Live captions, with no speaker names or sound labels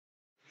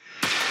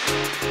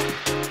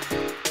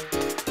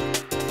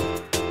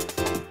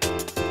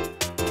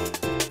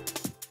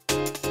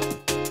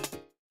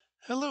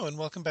Hello and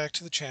welcome back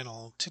to the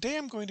channel. Today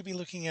I'm going to be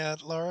looking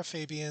at Lara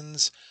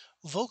Fabian's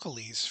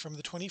Vocalise from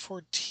the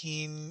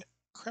 2014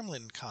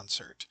 Kremlin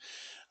concert.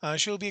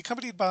 She'll be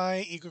accompanied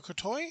by Igor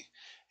Krutoy,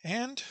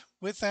 and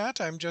with that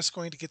I'm just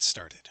going to get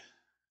started.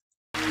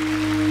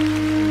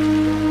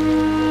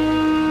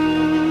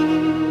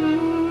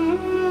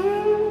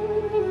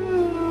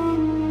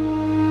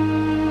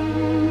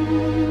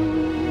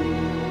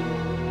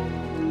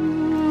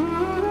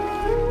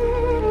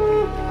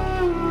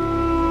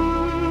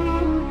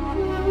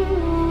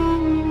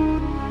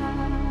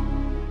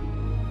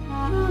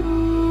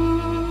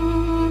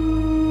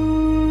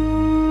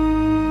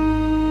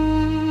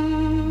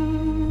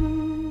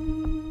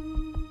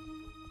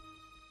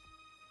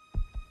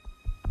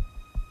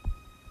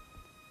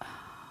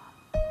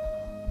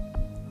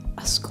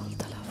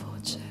 Ascolta la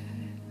voce.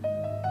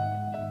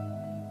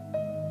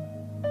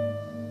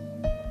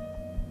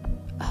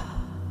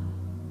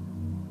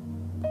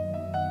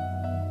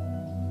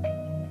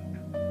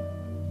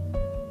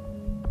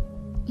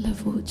 La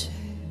voce.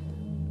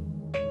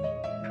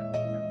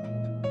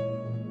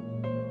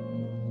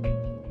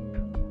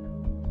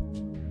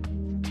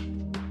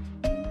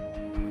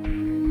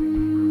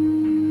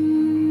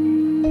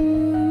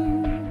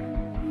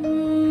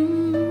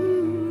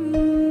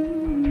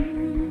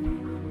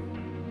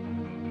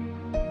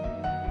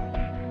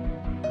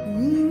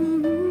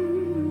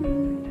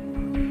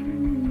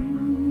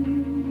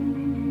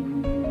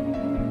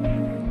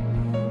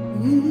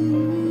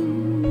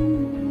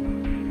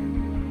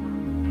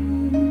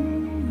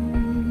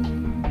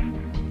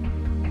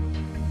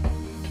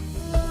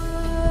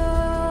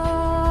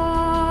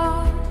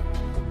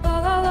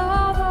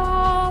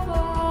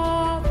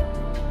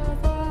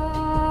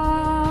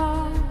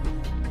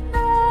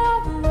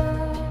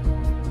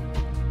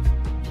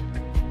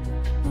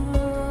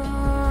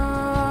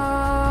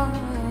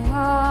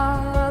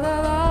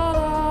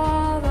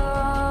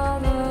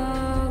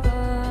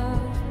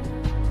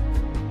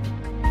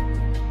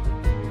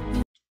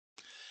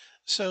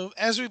 So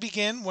as we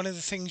begin, one of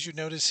the things you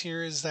notice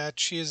here is that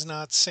she is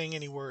not saying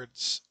any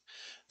words.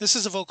 This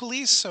is a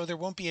Vocalise, so there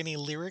won't be any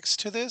lyrics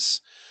to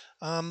this.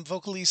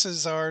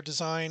 Vocalises are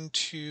designed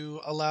to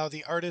allow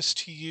the artist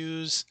to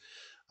use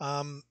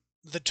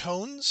the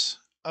tones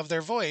of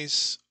their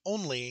voice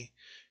only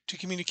to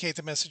communicate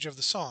the message of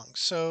the song.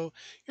 So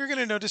you're going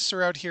to notice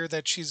throughout here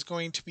that she's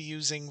going to be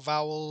using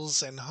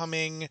vowels and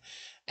humming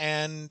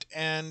and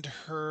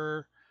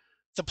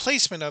the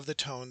placement of the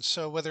tones,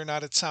 so whether or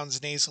not it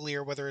sounds nasally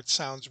or whether it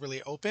sounds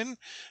really open,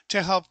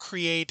 to help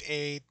create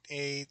a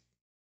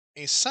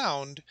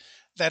sound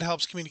that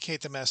helps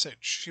communicate the message.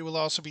 She will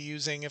also be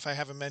using, if I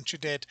haven't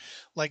mentioned it,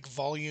 like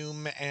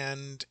volume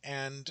and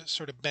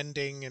sort of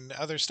bending and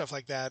other stuff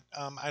like that.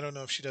 I don't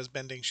know if she does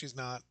bending. She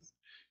doesn't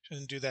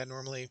do that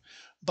normally,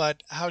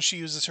 but how she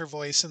uses her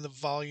voice and the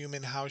volume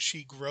and how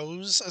she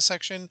grows a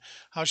section,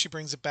 how she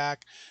brings it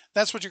back,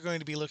 that's what you're going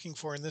to be looking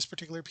for in this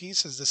particular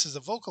piece, as this is a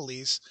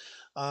Vocalise.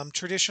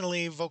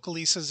 Traditionally,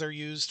 Vocalises are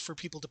used for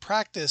people to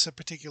practice a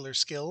particular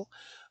skill,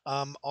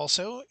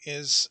 also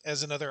is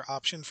as another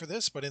option for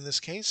this, but in this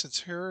case,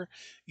 it's her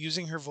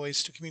using her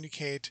voice to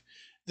communicate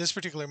this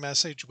particular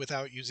message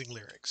without using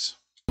lyrics.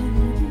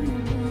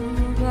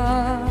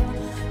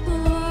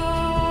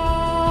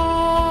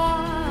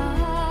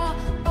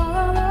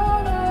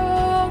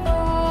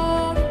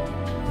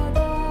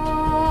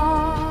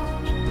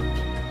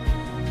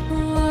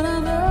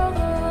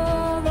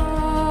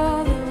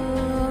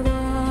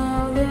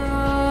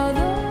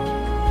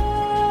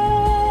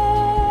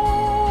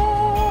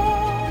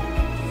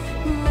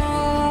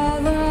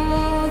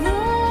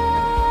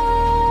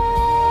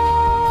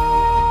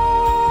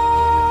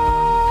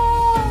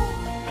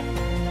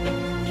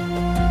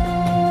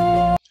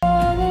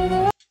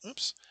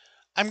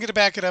 I'm going to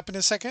back it up in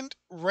a second.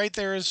 Right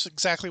there is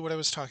exactly what I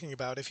was talking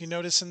about. If you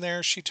notice in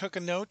there, she took a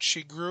note,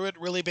 she grew it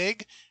really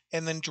big,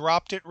 and then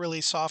dropped it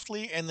really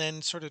softly, and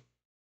then sort of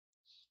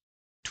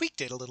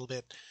tweaked it a little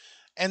bit.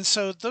 And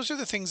so those are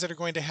the things that are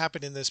going to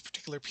happen in this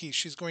particular piece.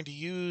 She's going to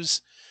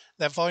use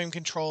that volume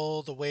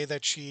control, the way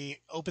that she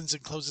opens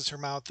and closes her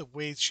mouth, the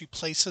way she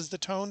places the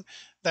tone.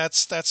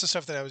 That's the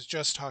stuff that I was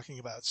just talking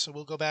about. So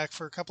we'll go back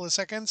for a couple of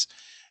seconds,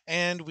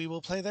 and we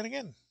will play that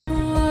again.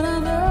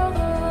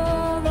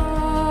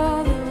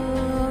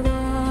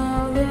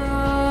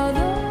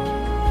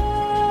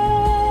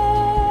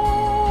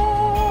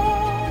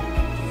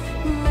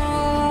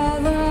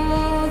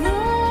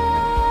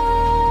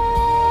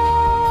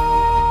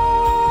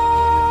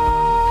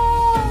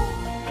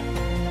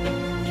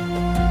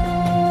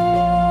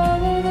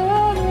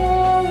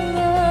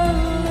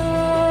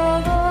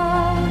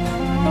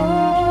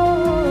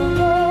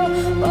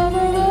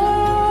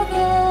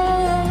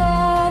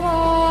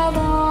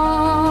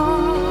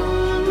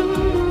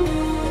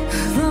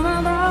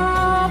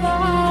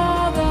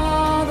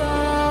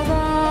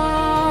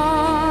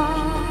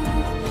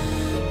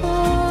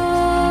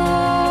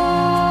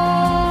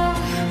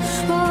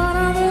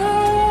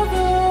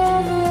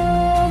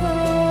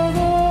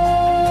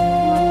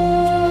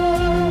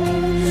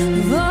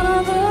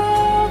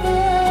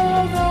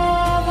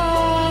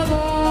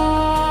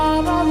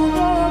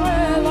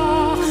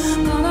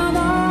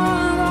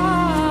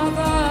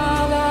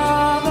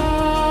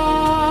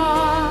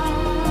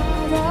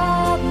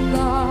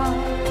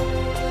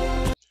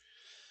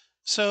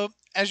 So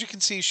as you can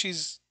see,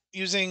 she's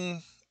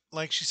using,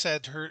 like we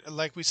said,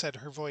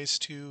 her voice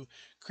to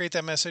create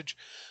that message.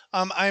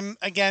 I'm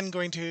again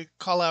going to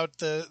call out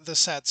the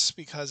sets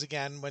because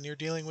again, when you're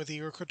dealing with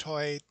Igor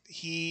Krutoy,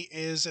 he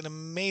is an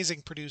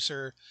amazing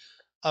producer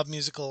of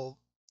musical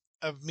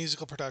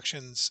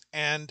productions.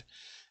 And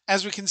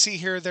as we can see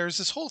here, there's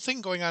this whole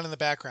thing going on in the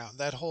background,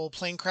 that whole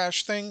plane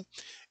crash thing.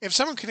 If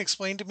someone can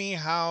explain to me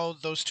how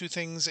those two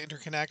things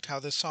interconnect, how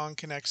this song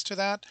connects to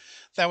that,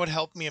 that would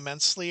help me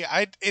immensely.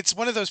 It's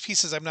one of those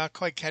pieces I'm not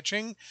quite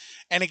catching.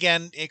 And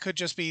again, it could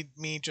just be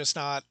me just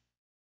not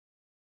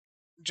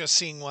just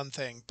seeing one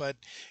thing. But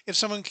if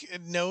someone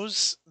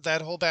knows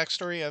that whole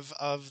backstory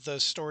of the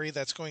story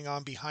that's going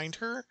on behind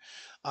her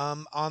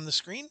on the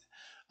screen,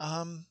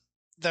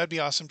 that would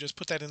be awesome. Just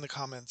put that in the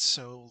comments.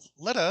 So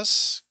let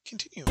us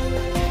continue.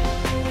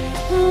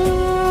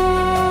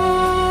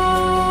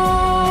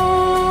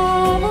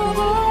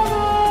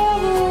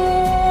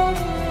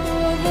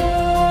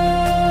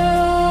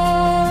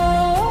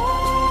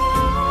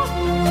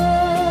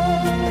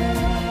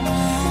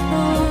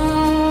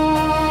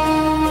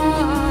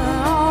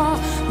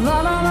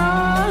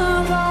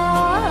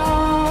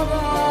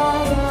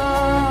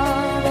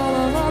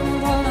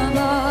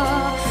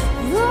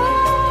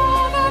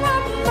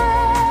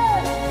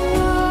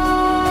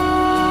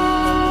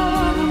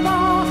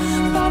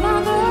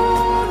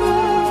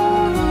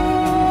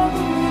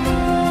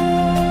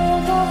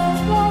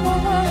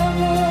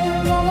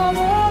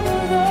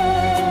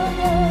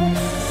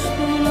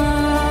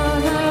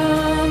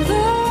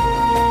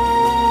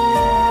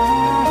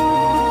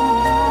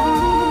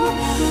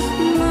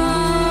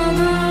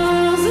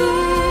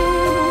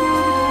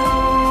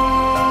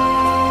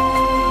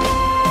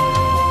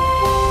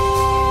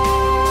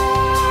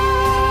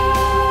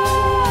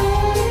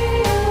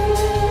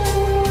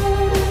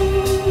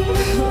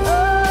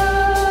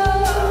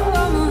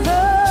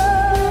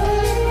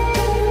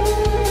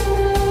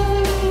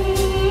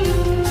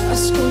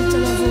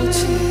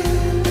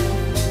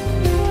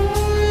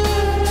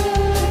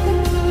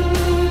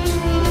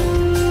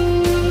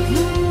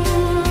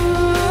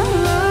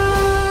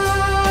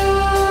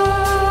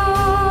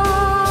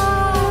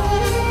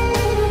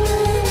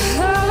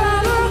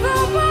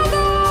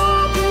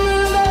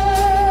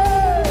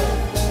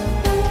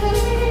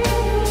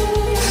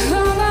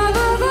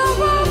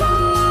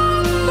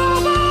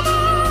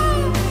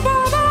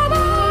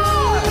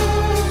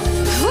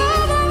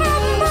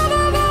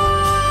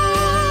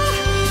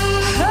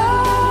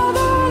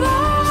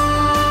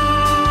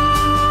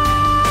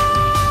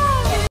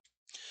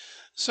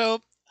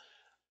 So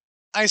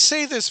I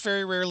say this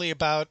very rarely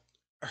about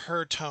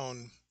her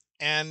tone,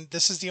 and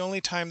this is the only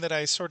time that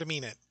I sort of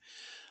mean it.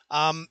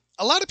 A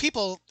lot of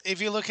people,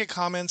 if you look at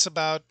comments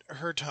about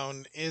her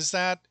tone, is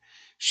that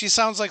she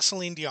sounds like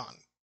Celine Dion.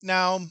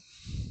 Now,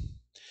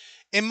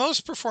 in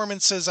most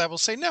performances, I will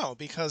say no,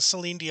 because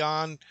Celine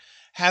Dion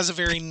has a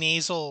very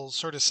nasal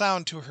sort of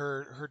sound to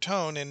her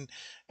tone,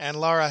 and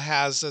Lara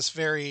has this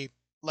very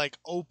like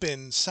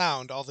open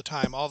sound all the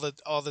time. All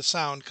the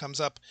sound comes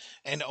up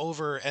and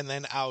over and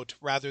then out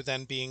rather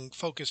than being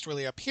focused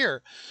really up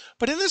here.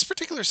 But in this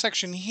particular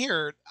section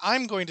here,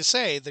 I'm going to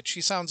say that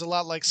she sounds a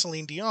lot like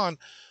Celine Dion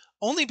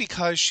only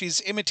because she's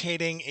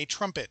imitating a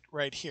trumpet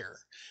right here.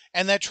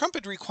 And that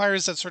trumpet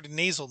requires that sort of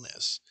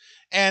nasalness.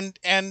 And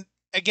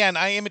again,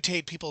 I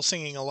imitate people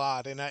singing a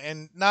lot,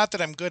 and not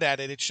that I'm good at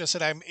it. It's just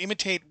that I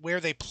imitate where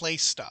they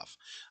place stuff.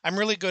 I'm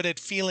really good at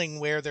feeling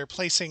where they're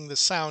placing the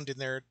sound in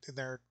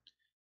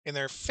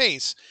their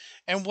face.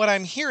 And what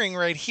I'm hearing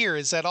right here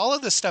is that all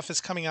of this stuff is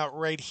coming out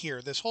right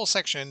here. This whole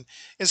section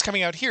is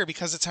coming out here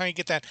because it's how you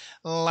get that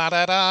la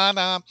da da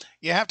da.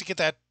 You have to get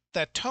that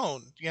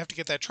tone. You have to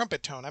get that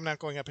trumpet tone. I'm not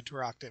going up into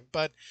her octave,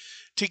 but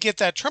to get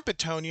that trumpet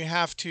tone, you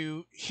have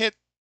to hit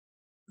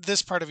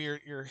this part of your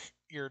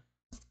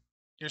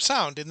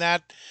sound, and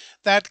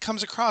that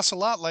comes across a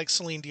lot like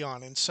Celine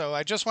Dion. And so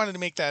I just wanted to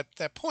make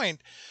that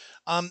point.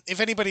 If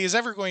anybody is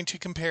ever going to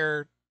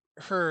compare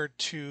her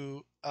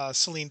to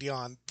Celine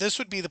Dion, this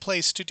would be the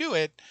place to do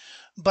it,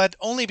 but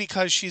only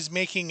because she's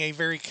making a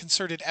very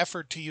concerted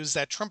effort to use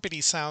that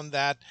trumpety sound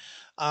that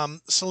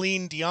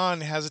Celine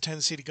Dion has a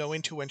tendency to go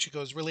into when she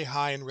goes really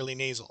high and really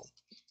nasal.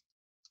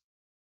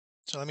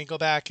 So let me go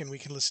back and we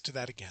can listen to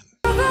that again.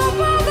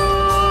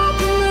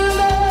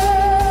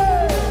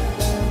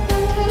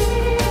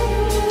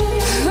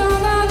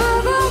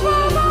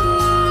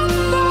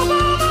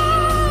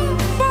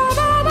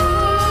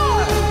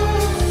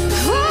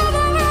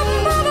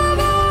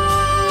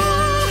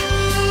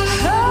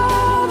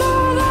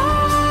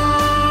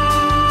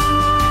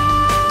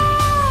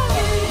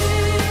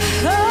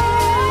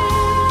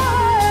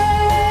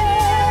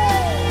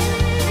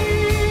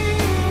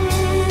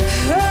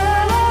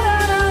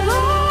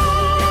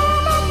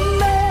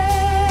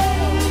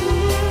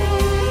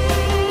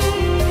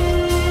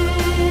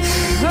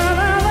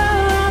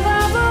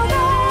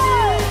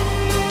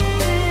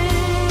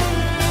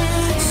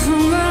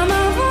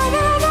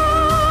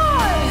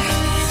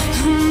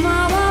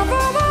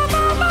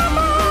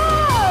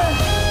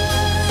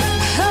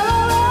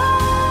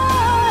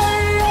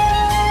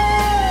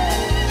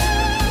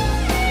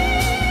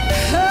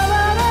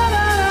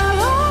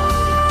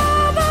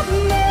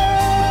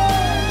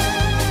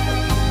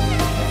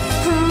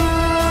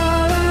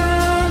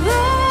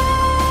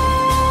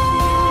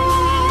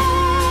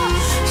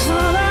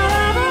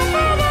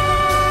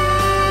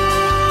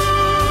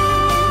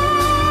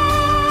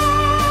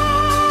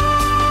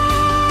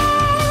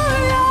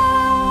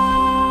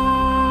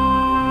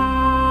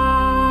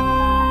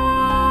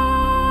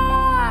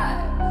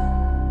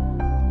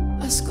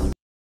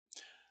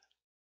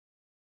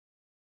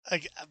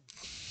 Like,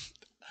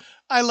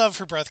 I love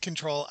her breath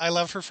control. I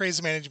love her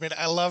phrase management.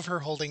 I love her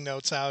holding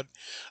notes out.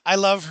 I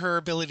love her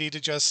ability to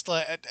just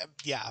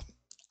yeah.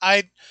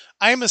 I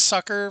I am a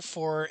sucker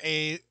for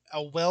a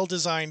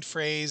well-designed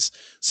phrase,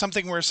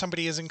 something where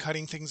somebody isn't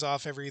cutting things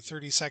off every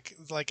 30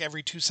 seconds, like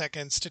every 2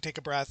 seconds to take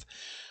a breath.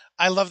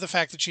 I love the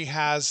fact that she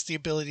has the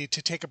ability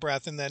to take a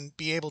breath and then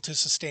be able to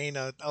sustain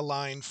a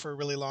line for a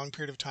really long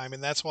period of time.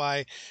 And that's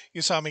why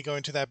you saw me go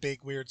into that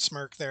big weird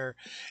smirk there,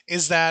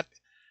 is that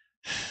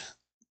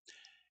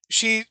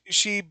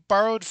she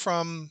borrowed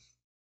from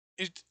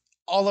it,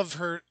 all of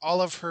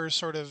her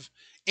sort of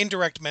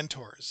indirect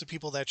mentors, the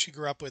people that she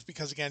grew up with,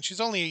 because again,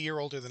 she's only a year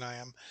older than I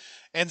am.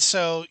 And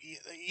so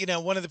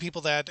one of the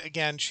people that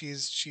again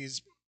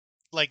she's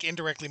like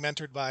indirectly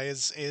mentored by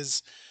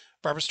is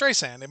Barbara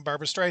Streisand, and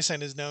Barbara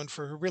Streisand is known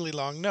for her really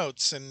long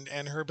notes and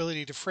her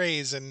ability to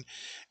phrase and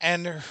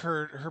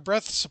her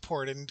breath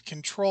support and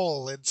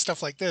control and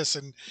stuff like this.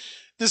 And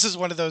this is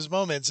one of those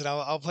moments, and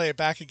I'll play it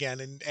back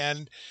again.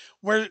 And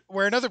where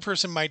another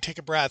person might take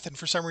a breath, and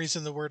for some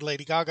reason the word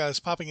Lady Gaga is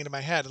popping into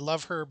my head. I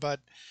love her, but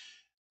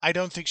I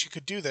don't think she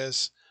could do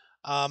this.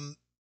 Um,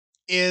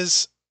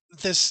 is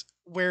this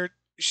where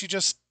she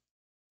just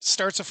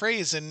starts a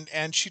phrase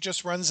and she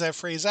just runs that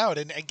phrase out,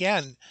 and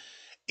again,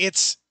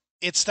 it's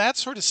it's that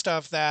sort of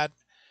stuff that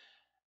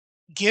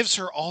gives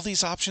her all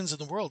these options in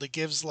the world. It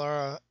gives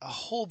Lara a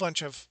whole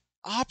bunch of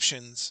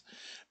options,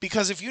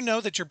 because if you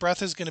know that your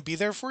breath is going to be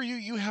there for you,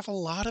 you have a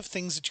lot of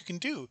things that you can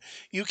do.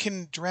 You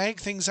can drag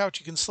things out,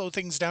 you can slow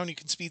things down, you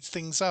can speed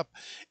things up.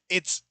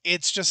 It's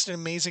just an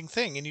amazing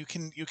thing, and you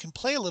can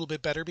play a little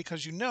bit better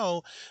because you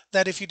know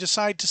that if you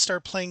decide to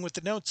start playing with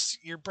the notes,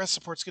 your breath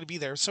support's going to be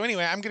there. So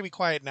anyway, I'm going to be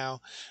quiet now.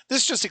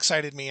 This just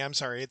excited me. I'm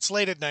sorry. It's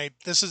late at night.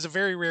 This is a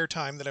very rare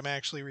time that I'm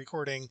actually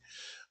recording.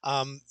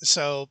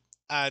 So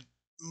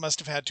must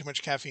have had too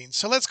much caffeine.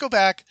 So let's go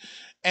back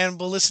and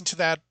we'll listen to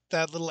that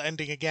little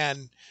ending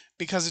again,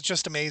 because it's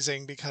just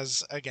amazing,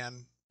 because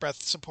again,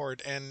 breath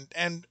support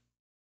and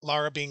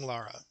Lara being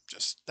Lara.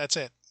 Just that's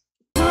it.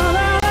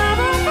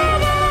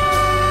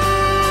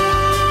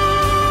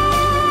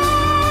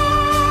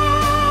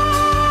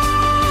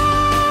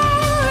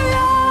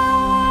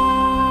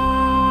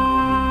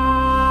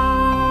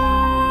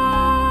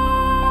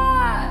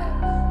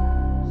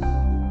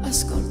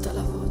 Ascolta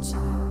la voce.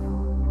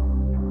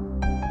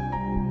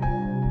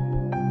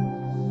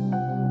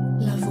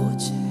 La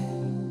voce.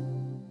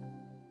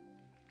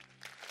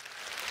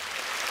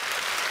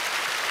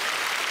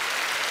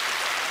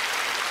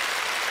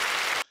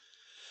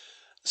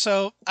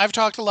 So I've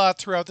talked a lot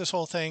throughout this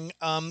whole thing.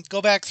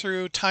 Go back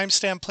through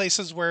timestamp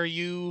places where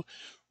you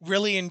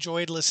really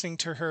enjoyed listening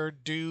to her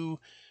do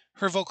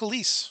her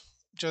vocalise.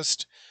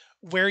 Just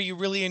where you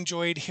really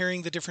enjoyed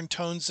hearing the different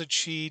tones that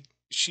she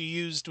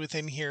used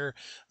within here.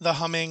 The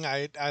humming,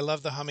 I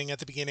love the humming at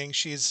the beginning.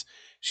 She's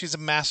a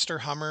master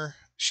hummer.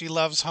 She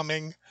loves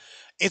humming.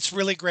 It's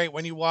really great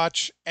when you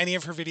watch any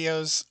of her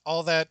videos.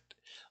 All that,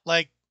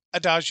 like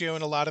Adagio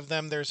and a lot of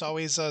them, there's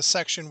always a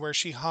section where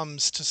she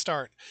hums to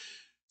start.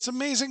 It's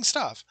amazing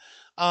stuff.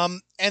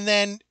 And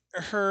then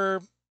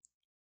her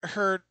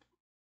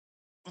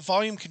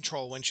volume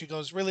control when she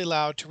goes really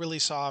loud to really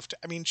soft.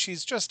 I mean,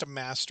 she's just a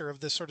master of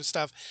this sort of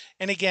stuff.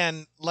 And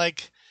again,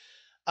 like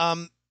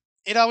um,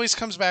 it always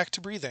comes back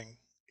to breathing.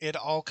 It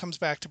all comes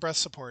back to breath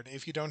support.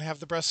 If you don't have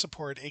the breath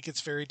support, it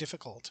gets very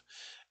difficult.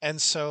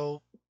 And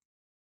so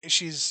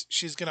she's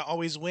going to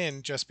always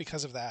win just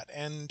because of that.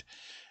 And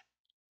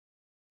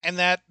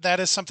that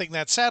is something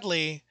that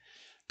sadly,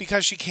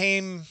 because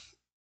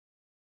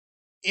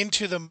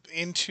into the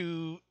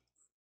into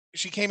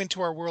she came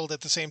into our world at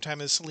the same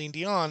time as Celine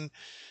Dion.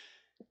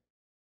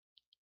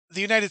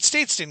 The United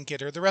States didn't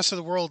get her; the rest of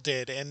the world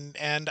did,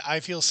 and I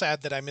feel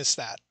sad that I missed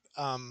that.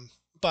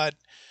 But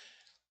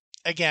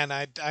again,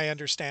 I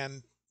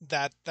understand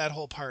that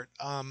whole part.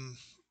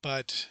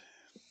 But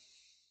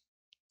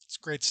it's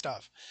great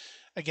stuff.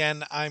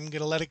 Again, I'm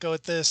gonna let it go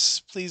at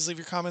this. Please leave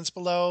your comments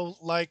below,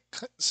 like,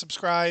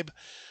 subscribe.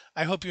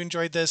 I hope you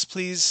enjoyed this.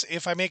 Please,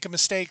 if I make a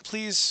mistake,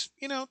 please,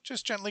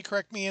 just gently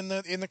correct me in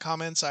the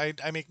comments. I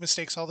make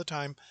mistakes all the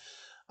time,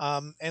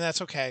 and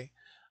that's okay.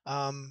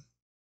 Um,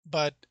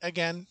 but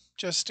again,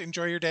 just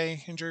enjoy your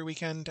day, enjoy your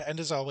weekend,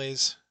 and as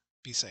always,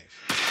 be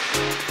safe.